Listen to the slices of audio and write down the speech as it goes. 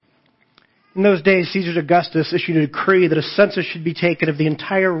In those days, Caesar Augustus issued a decree that a census should be taken of the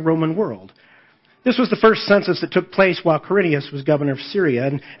entire Roman world. This was the first census that took place while Quirinius was governor of Syria,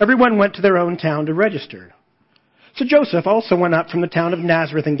 and everyone went to their own town to register. So Joseph also went up from the town of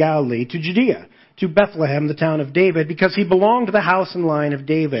Nazareth in Galilee to Judea, to Bethlehem, the town of David, because he belonged to the house and line of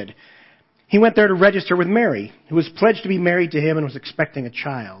David. He went there to register with Mary, who was pledged to be married to him and was expecting a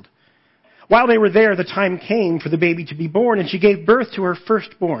child. While they were there, the time came for the baby to be born, and she gave birth to her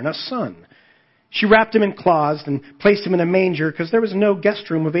firstborn, a son. She wrapped him in cloths and placed him in a manger because there was no guest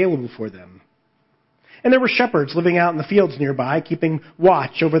room available for them. And there were shepherds living out in the fields nearby, keeping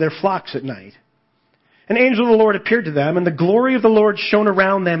watch over their flocks at night. An angel of the Lord appeared to them, and the glory of the Lord shone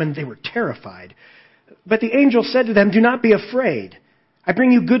around them, and they were terrified. But the angel said to them, "Do not be afraid. I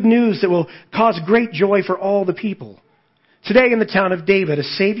bring you good news that will cause great joy for all the people. Today in the town of David, a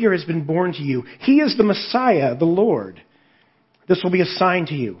Savior has been born to you. He is the Messiah, the Lord. This will be a sign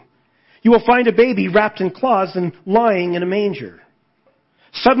to you. You will find a baby wrapped in cloths and lying in a manger."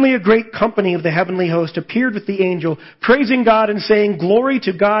 Suddenly a great company of the heavenly host appeared with the angel, praising God and saying, "Glory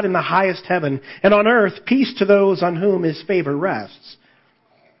to God in the highest heaven, and on earth peace to those on whom his favor rests."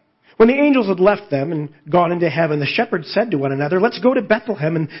 When the angels had left them and gone into heaven, the shepherds said to one another, "Let's go to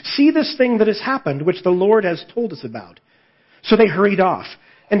Bethlehem and see this thing that has happened, which the Lord has told us about." So they hurried off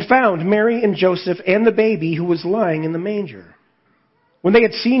and found Mary and Joseph and the baby who was lying in the manger. When they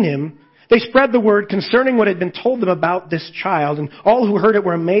had seen him, they spread the word concerning what had been told them about this child, and all who heard it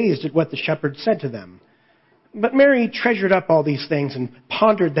were amazed at what the shepherds said to them. But Mary treasured up all these things and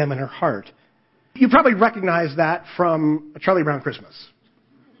pondered them in her heart. You probably recognize that from A Charlie Brown Christmas.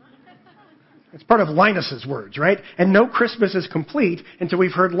 It's part of Linus's words, right? And no Christmas is complete until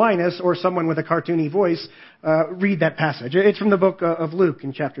we've heard Linus or someone with a cartoony voice read that passage. It's from the book of Luke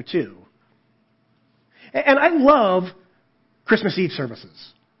in chapter 2. And I love Christmas Eve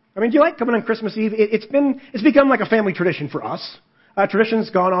services. I mean, do you like coming on Christmas Eve? It's become like a family tradition for us. Tradition's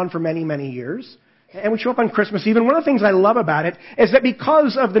gone on for many, many years. And we show up on Christmas Eve. And one of the things I love about it is that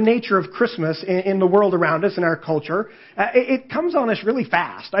because of the nature of Christmas in the world around us, in our culture, it comes on us really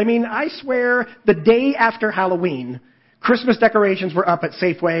fast. I mean, I swear the day after Halloween, Christmas decorations were up at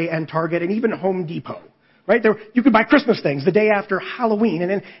Safeway and Target and even Home Depot. Right? You could buy Christmas things the day after Halloween,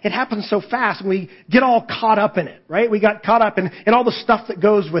 and it happens so fast, and we get all caught up in it, right? We got caught up in all the stuff that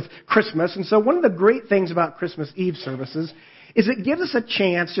goes with Christmas. And so one of the great things about Christmas Eve services is it gives us a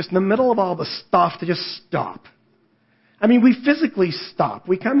chance just in the middle of all the stuff to just stop. I mean, we physically stop.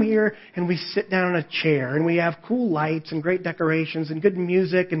 We come here and we sit down in a chair, and we have cool lights and great decorations and good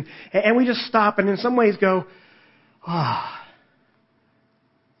music, and we just stop and in some ways go, ah.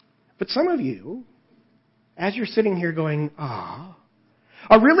 But some of you, as you're sitting here going, ah,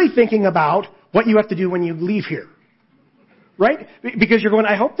 are really thinking about what you have to do when you leave here. Right? Because you're going,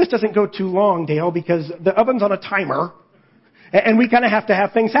 I hope this doesn't go too long, Dale, because the oven's on a timer, and we kind of have to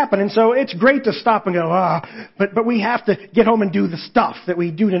have things happen. And so it's great to stop and go, but we have to get home and do the stuff that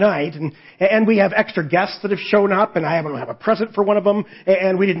we do tonight. And we have extra guests that have shown up, and I happen to have a present for one of them,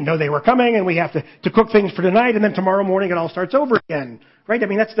 and we didn't know they were coming, and we have to cook things for tonight, and then tomorrow morning it all starts over again. Right? I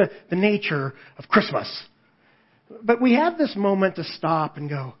mean, that's the nature of Christmas. But we have this moment to stop and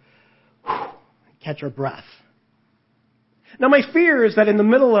go, catch our breath. Now, my fear is that in the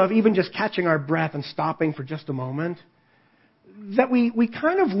middle of even just catching our breath and stopping for just a moment, that we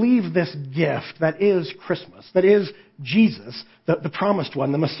kind of leave this gift that is Christmas, that is Jesus, the promised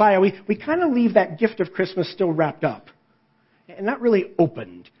one, the Messiah. We kind of leave that gift of Christmas still wrapped up and not really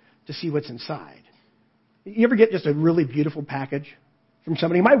opened to see what's inside. You ever get just a really beautiful package from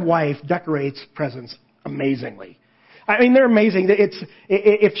somebody? My wife decorates presents amazingly. I mean, they're amazing.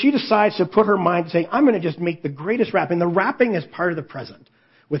 If she decides to put her mind to saying, I'm going to just make the greatest wrapping, the wrapping is part of the present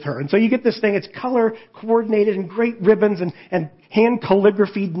with her. And so you get this thing, it's color coordinated and great ribbons and hand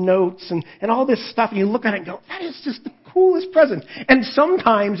calligraphied notes and all this stuff. And you look at it and go, that is just the coolest present. And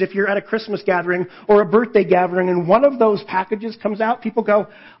sometimes if you're at a Christmas gathering or a birthday gathering and one of those packages comes out, people go,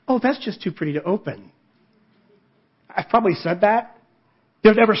 oh, that's just too pretty to open. I've probably said that.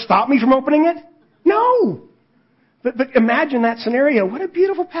 Did it ever stop me from opening it? No. But imagine that scenario. What a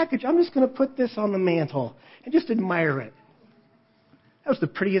beautiful package. I'm just going to put this on the mantle and just admire it. That was the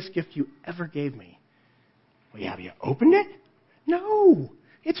prettiest gift you ever gave me. Well, have you opened it? No.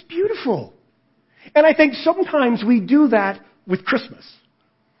 It's beautiful. And I think sometimes we do that with Christmas.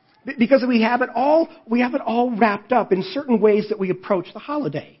 Because we have it all wrapped up in certain ways that we approach the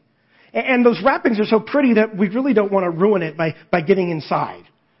holiday. And those wrappings are so pretty that we really don't want to ruin it by getting inside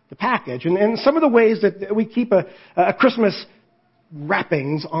the package. And some of the ways that we keep a Christmas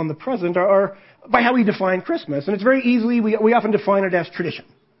wrappings on the present are by how we define Christmas. And it's very easily, we often define it as tradition.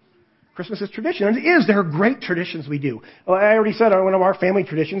 Christmas is tradition. And it is. There are great traditions we do. Well, I already said one of our family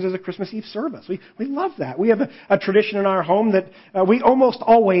traditions is a Christmas Eve service. We love that. We have a tradition in our home that we almost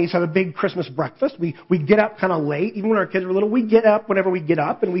always have a big Christmas breakfast. We get up kind of late. Even when our kids were little, we get up whenever we get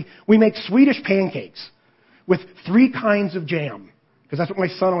up, and we make Swedish pancakes with 3 kinds of jam. Because that's what my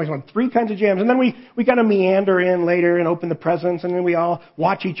son always wanted, 3 kinds of jams. And then we kind of meander in later and open the presents, and then we all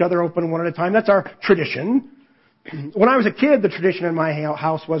watch each other open one at a time. That's our tradition. When I was a kid, the tradition in my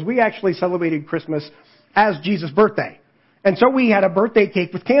house was we actually celebrated Christmas as Jesus' birthday. And so we had a birthday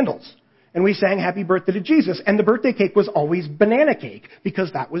cake with candles. And we sang Happy Birthday to Jesus. And the birthday cake was always banana cake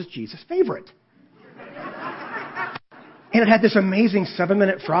because that was Jesus' favorite. And it had this amazing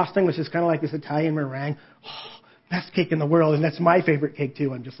 7-minute frosting, which is kind of like this Italian meringue. Oh, best cake in the world. And that's my favorite cake,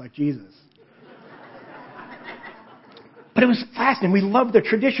 too. I'm just like Jesus. But it was fascinating. We love the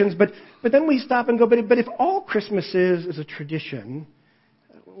traditions, but then we stop and go, but if all Christmas is a tradition,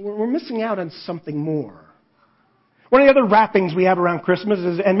 we're missing out on something more. One of the other wrappings we have around Christmas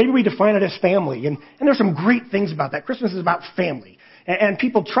is, and maybe we define it as family, and there's some great things about that. Christmas is about family. And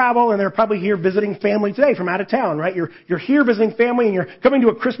people travel, and they're probably here visiting family today from out of town, right? You're here visiting family, and you're coming to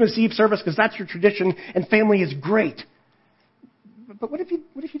a Christmas Eve service because that's your tradition, and family is great. But what if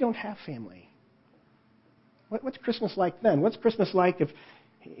you don't have family? What's Christmas like then? What's Christmas like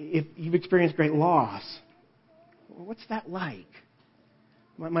if you've experienced great loss? What's that like?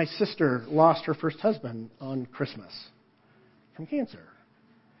 My sister lost her first husband on Christmas from cancer.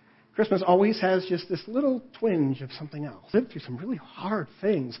 Christmas always has just this little twinge of something else. Lived through some really hard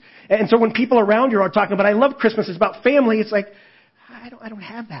things. And so when people around you are talking about, I love Christmas, it's about family, it's like, I don't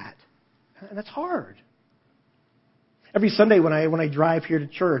have that. And that's hard. Every Sunday when I drive here to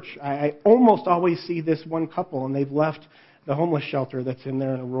church, I almost always see this one couple, and they've left the homeless shelter that's in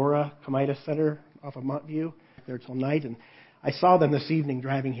there in Aurora, Comida Center, off of Montview, there till night. And I saw them this evening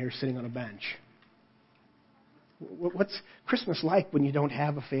driving here, sitting on a bench. What's Christmas like when you don't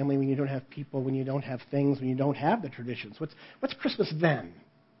have a family, when you don't have people, when you don't have things, when you don't have the traditions? What's Christmas then?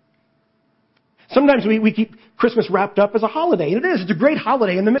 Sometimes we keep Christmas wrapped up as a holiday, and it is. It's a great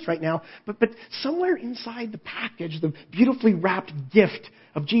holiday in the midst right now. But somewhere inside the package, the beautifully wrapped gift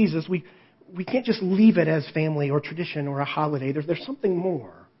of Jesus, we can't just leave it as family or tradition or a holiday. There's something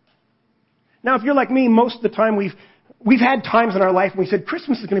more. Now, if you're like me, most of the time we've had times in our life when we said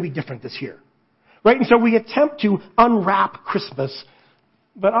Christmas is going to be different this year, right? And so we attempt to unwrap Christmas,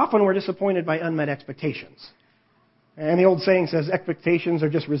 but often we're disappointed by unmet expectations. And the old saying says expectations are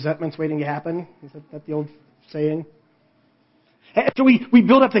just resentments waiting to happen. Is that the old saying? And so we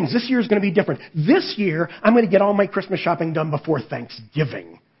build up things. This year is going to be different. This year, I'm going to get all my Christmas shopping done before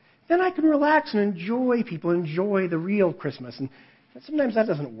Thanksgiving. Then I can relax and enjoy the real Christmas. And sometimes that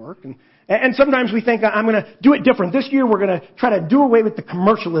doesn't work. And sometimes we think, I'm going to do it different. This year, we're going to try to do away with the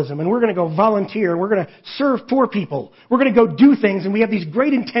commercialism, and we're going to go volunteer. We're going to serve poor people. We're going to go do things, and we have these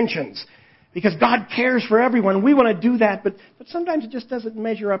great intentions. Because God cares for everyone. We want to do that, but sometimes it just doesn't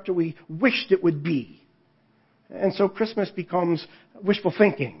measure up to we wished it would be. And so Christmas becomes wishful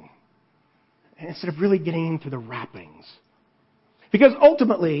thinking instead of really getting into the wrappings. Because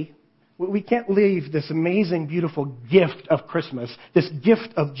ultimately, we can't leave this amazing, beautiful gift of Christmas, this gift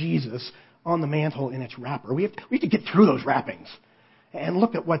of Jesus, on the mantle in its wrapper. We have to get through those wrappings and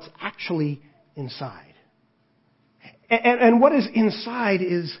look at what's actually inside. And what is inside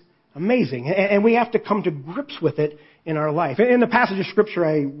is amazing. And we have to come to grips with it in our life. In the passage of Scripture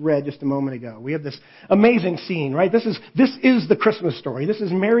I read just a moment ago, we have this amazing scene, right? This is the Christmas story. This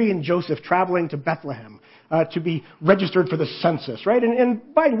is Mary and Joseph traveling to Bethlehem to be registered for the census, right?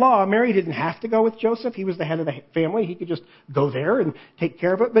 And by law, Mary didn't have to go with Joseph. He was the head of the family. He could just go there and take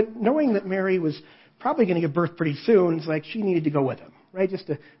care of it. But knowing that Mary was probably going to give birth pretty soon, it's like she needed to go with him, right? Just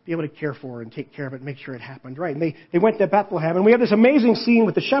to be able to care for her and take care of it and make sure it happened right. And they went to Bethlehem, and we have this amazing scene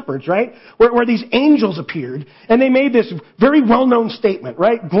with the shepherds, right? Where these angels appeared, and they made this very well-known statement,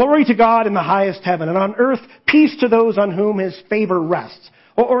 right? Glory to God in the highest heaven, and on earth, peace to those on whom his favor rests.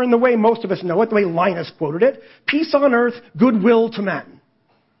 Or in the way most of us know it, the way Linus quoted it, peace on earth, goodwill to men.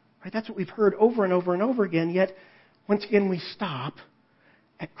 Right? That's what we've heard over and over and over again, yet once again we stop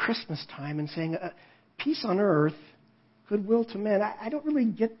at Christmas time and saying, peace on earth, goodwill to men. I don't really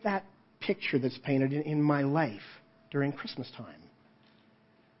get that picture that's painted in my life during Christmas time.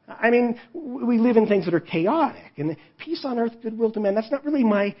 I mean, we live in things that are chaotic, and peace on earth, goodwill to men, that's not really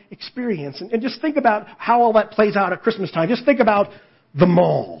my experience. And just think about how all that plays out at Christmas time. Just think about the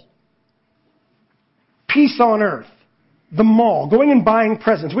mall. Peace on earth. The mall. Going and buying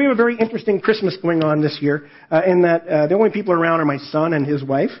presents. We have a very interesting Christmas going on this year, in that the only people around are my son and his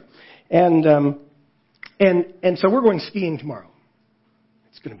wife. And so we're going skiing tomorrow.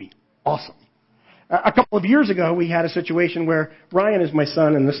 It's going to be awesome. A couple of years ago, we had a situation where Ryan is my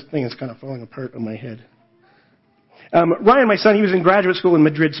son, and this thing is kind of falling apart on my head. Ryan, my son, he was in graduate school in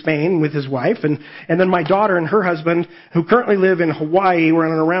Madrid, Spain with his wife, and then my daughter and her husband, who currently live in Hawaii, were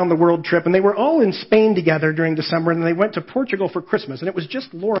on an around-the-world trip, and they were all in Spain together during December, and they went to Portugal for Christmas, and it was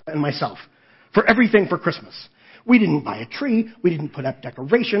just Laura and myself for everything for Christmas. We didn't buy a tree. We didn't put up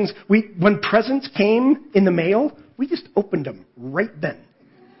decorations. When presents came in the mail, we just opened them right then,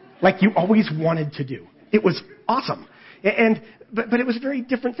 like you always wanted to do. It was awesome. But it was a very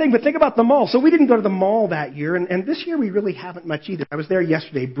different thing. But think about the mall. So we didn't go to the mall that year, and this year we really haven't much either. I was there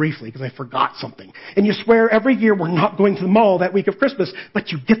yesterday briefly because I forgot something. And you swear every year we're not going to the mall that week of Christmas, but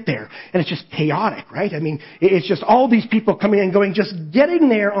you get there, and it's just chaotic, right? I mean, it's just all these people coming and going, just getting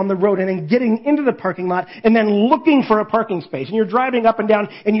there on the road and then getting into the parking lot and then looking for a parking space. And you're driving up and down,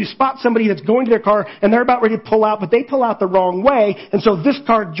 and you spot somebody that's going to their car, and they're about ready to pull out, but they pull out the wrong way, and so this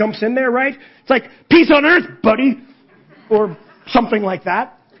car jumps in there, right? It's like, peace on earth, buddy! Or something like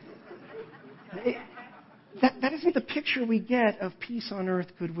that. That isn't the picture we get of peace on earth,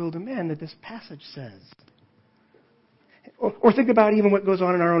 goodwill to men that this passage says. Or think about even what goes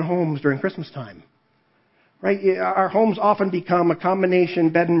on in our own homes during Christmas time. Right? Our homes often become a combination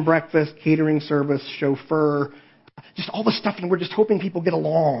bed and breakfast, catering service, chauffeur, just all the stuff, and we're just hoping people get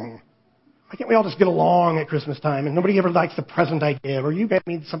along. Why can't we all just get along at Christmas time? And nobody ever likes the present I give, or you got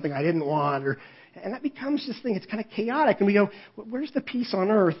me something I didn't want, and that becomes this thing. It's kind of chaotic. And we go, where's the peace on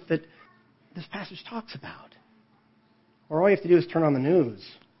earth that this passage talks about? Or all you have to do is turn on the news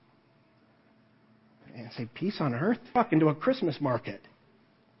and say, peace on earth? Walk into a Christmas market.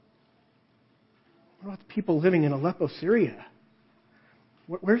 What about the people living in Aleppo, Syria?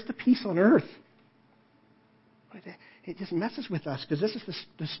 Where's the peace on earth? It just messes with us because this is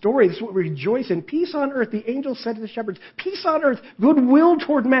the story. This is what we rejoice in. Peace on earth. The angel said to the shepherds, peace on earth, goodwill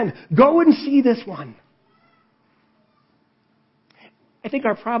toward men. Go and see this one. I think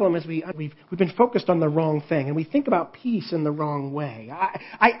our problem is we've been focused on the wrong thing, and we think about peace in the wrong way.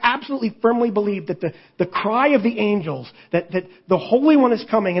 I absolutely firmly believe that the cry of the angels, that the Holy One is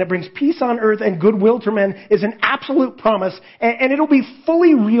coming, and it brings peace on earth and goodwill to men, is an absolute promise, and it'll be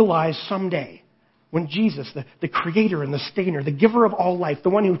fully realized someday. When Jesus, the creator and the sustainer, the giver of all life, the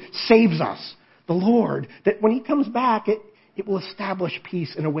one who saves us, the Lord, that when he comes back, it will establish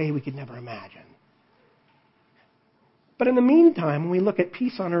peace in a way we could never imagine. But in the meantime, when we look at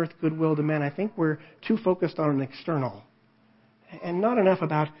peace on earth, goodwill to men, I think we're too focused on an external and not enough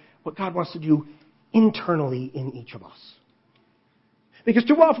about what God wants to do internally in each of us. Because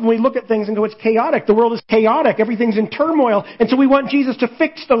too often we look at things and go, it's chaotic. The world is chaotic. Everything's in turmoil. And so we want Jesus to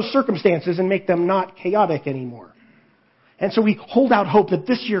fix those circumstances and make them not chaotic anymore. And so we hold out hope that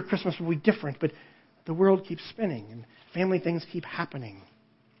this year Christmas will be different. But the world keeps spinning and family things keep happening.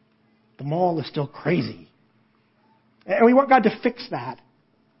 The mall is still crazy. And we want God to fix that.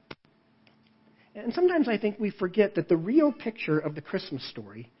 And sometimes I think we forget that the real picture of the Christmas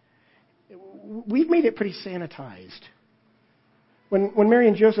story, we've made it pretty sanitized. When Mary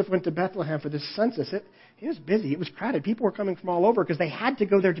and Joseph went to Bethlehem for this census, it was busy. It was crowded. People were coming from all over because they had to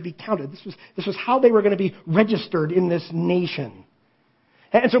go there to be counted. This was how they were going to be registered in this nation.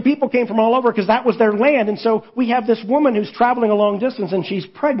 And so people came from all over because that was their land. And so we have this woman who's traveling a long distance and she's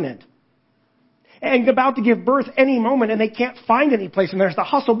pregnant and about to give birth any moment, and they can't find any place. And there's the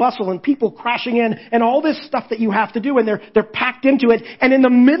hustle bustle and people crashing in and all this stuff that you have to do, and they're packed into it. And in the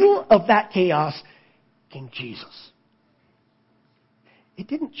middle of that chaos came Jesus. It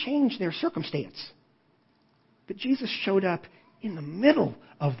didn't change their circumstance. But Jesus showed up in the middle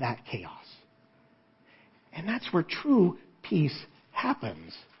of that chaos. And that's where true peace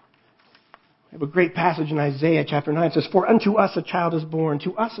happens. We have a great passage in Isaiah chapter 9. It says, for unto us a child is born,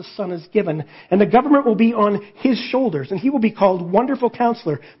 to us a son is given, and the government will be on his shoulders, and he will be called Wonderful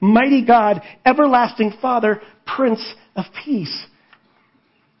Counselor, Mighty God, Everlasting Father, Prince of Peace.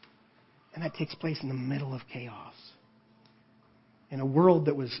 And that takes place in the middle of chaos. In a world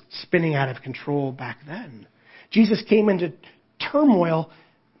that was spinning out of control back then. Jesus came into turmoil,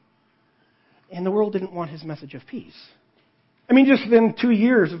 and the world didn't want his message of peace. I mean, just within 2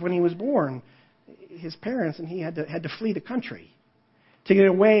 years of when he was born, his parents and he had to flee the country to get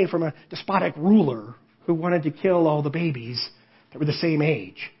away from a despotic ruler who wanted to kill all the babies that were the same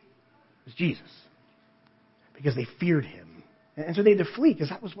age as Jesus because they feared him. And so they had to flee because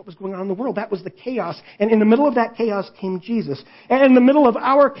that was what was going on in the world. That was the chaos. And in the middle of that chaos came Jesus. And in the middle of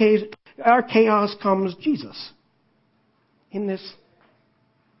our chaos comes Jesus in this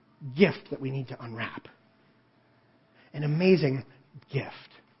gift that we need to unwrap. An amazing gift.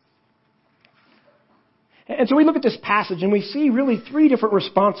 And so we look at this passage and we see really three different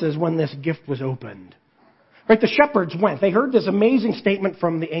responses when this gift was opened. Right, the shepherds went. They heard this amazing statement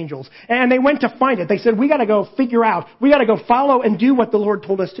from the angels, and they went to find it. They said, we got to go figure out, we got to go follow and do what the Lord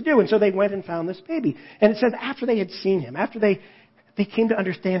told us to do. And so they went and found this baby. And it says after they had seen him, after they came to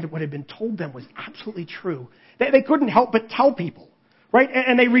understand that what had been told them was absolutely true, they couldn't help but tell people. Right?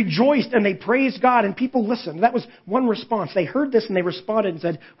 And they rejoiced and they praised God and people listened. That was one response. They heard this and they responded and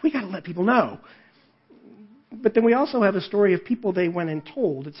said, we got to let people know. But then we also have a story of people they went and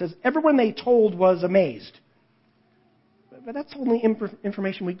told. It says everyone they told was amazed. But that's the only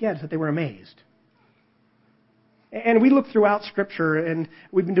information we get, is that they were amazed. And we look throughout Scripture, and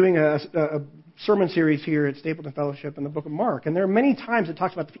we've been doing a sermon series here at Stapleton Fellowship in the book of Mark. And there are many times it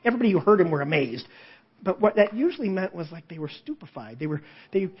talks about everybody who heard him were amazed. But what that usually meant was like they were stupefied.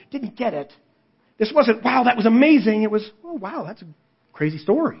 They didn't get it. This wasn't, wow, that was amazing. It was, oh, wow, that's a crazy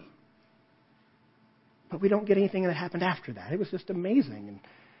story. But we don't get anything that happened after that. It was just amazing. And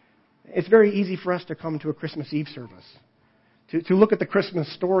it's very easy for us to come to a Christmas Eve service, to look at the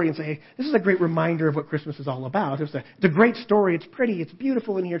Christmas story and say, hey, this is a great reminder of what Christmas is all about. It's a great story. It's pretty. It's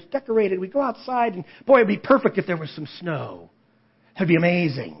beautiful in here. It's decorated. We go outside, and boy, it'd be perfect if there was some snow. That'd be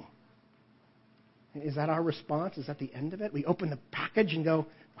amazing. Is that our response? Is that the end of it? We open the package and go,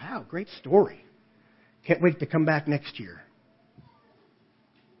 wow, great story. Can't wait to come back next year.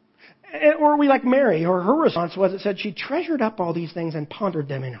 Or we like Mary, or her response was, it said she treasured up all these things and pondered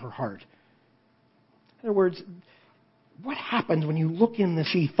them in her heart. In other words, what happens when you look in the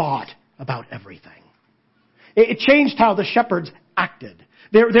she thought about everything? It changed how the shepherds acted.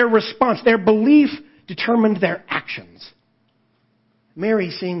 Their response, their belief determined their actions.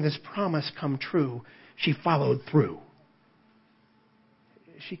 Mary, seeing this promise come true, she followed through.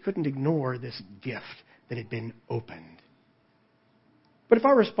 She couldn't ignore this gift that had been opened. But if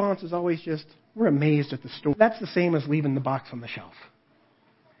our response is always just, we're amazed at the story, that's the same as leaving the box on the shelf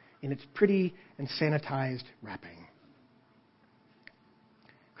in its pretty and sanitized wrapping.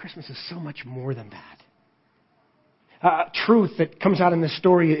 Christmas is so much more than that. Truth that comes out in this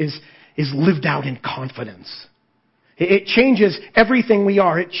story is lived out in confidence. It changes everything we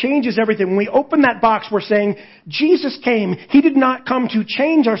are. It changes everything. When we open that box, we're saying, Jesus came. He did not come to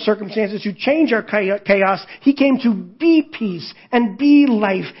change our circumstances, to change our chaos. He came to be peace and be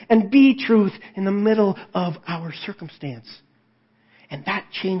life and be truth in the middle of our circumstance. And that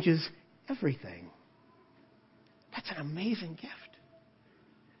changes everything. That's an amazing gift.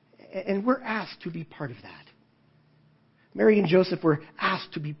 And we're asked to be part of that. Mary and Joseph were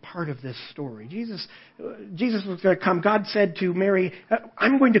asked to be part of this story. Jesus was going to come. God said to Mary,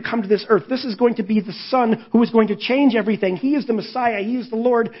 I'm going to come to this earth. This is going to be the Son who is going to change everything. He is the Messiah. He is the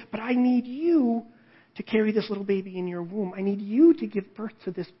Lord. But I need you to carry this little baby in your womb. I need you to give birth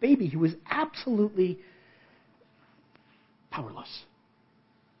to this baby who is absolutely powerless.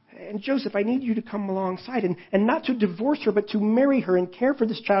 And Joseph, I need you to come alongside and not to divorce her, but to marry her and care for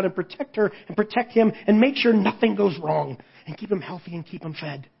this child and protect her and protect him and make sure nothing goes wrong and keep him healthy and keep him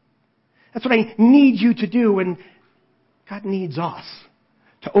fed. That's what I need you to do. And God needs us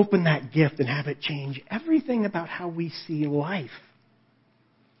to open that gift and have it change everything about how we see life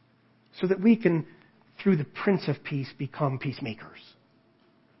so that we can, through the Prince of Peace, become peacemakers.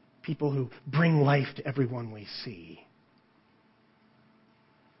 People who bring life to everyone we see.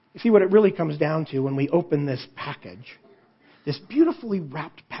 You see, what it really comes down to when we open this package, this beautifully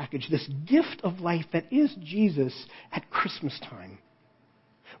wrapped package, this gift of life that is Jesus at Christmas time.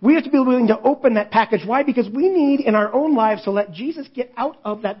 We have to be willing to open that package. Why? Because we need in our own lives to let Jesus get out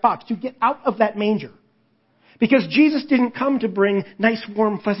of that box, to get out of that manger. Because Jesus didn't come to bring nice,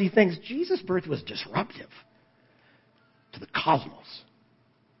 warm, fuzzy things. Jesus' birth was disruptive to the cosmos.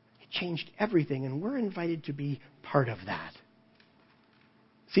 It changed everything, and we're invited to be part of that.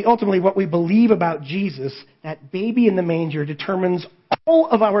 See, ultimately, what we believe about Jesus, that baby in the manger, determines all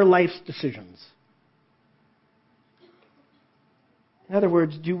of our life's decisions. In other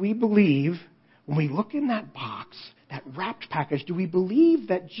words, do we believe, when we look in that box, that wrapped package, do we believe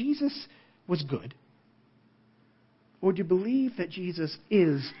that Jesus was good? Or do you believe that Jesus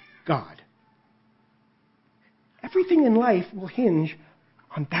is God? Everything in life will hinge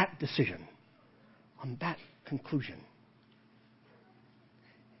on that decision, on that conclusion.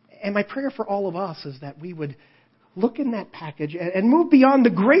 And my prayer for all of us is that we would look in that package and move beyond the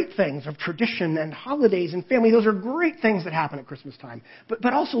great things of tradition and holidays and family. Those are great things that happen at Christmas time.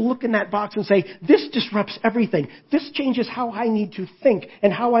 But also look in that box and say, this disrupts everything. This changes how I need to think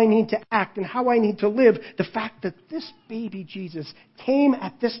and how I need to act and how I need to live. The fact that this baby Jesus came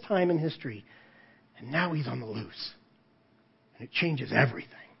at this time in history, and now he's on the loose. And it changes everything.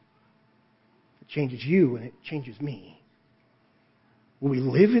 It changes you and it changes me. Will we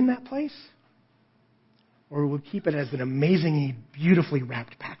live in that place? Or will we keep it as an amazingly, beautifully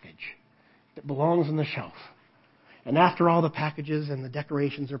wrapped package that belongs on the shelf? And after all the packages and the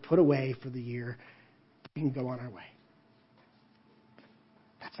decorations are put away for the year, we can go on our way.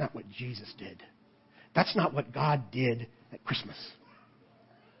 That's not what Jesus did. That's not what God did at Christmas.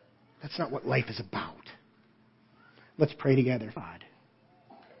 That's not what life is about. Let's pray together, God.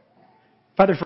 Father,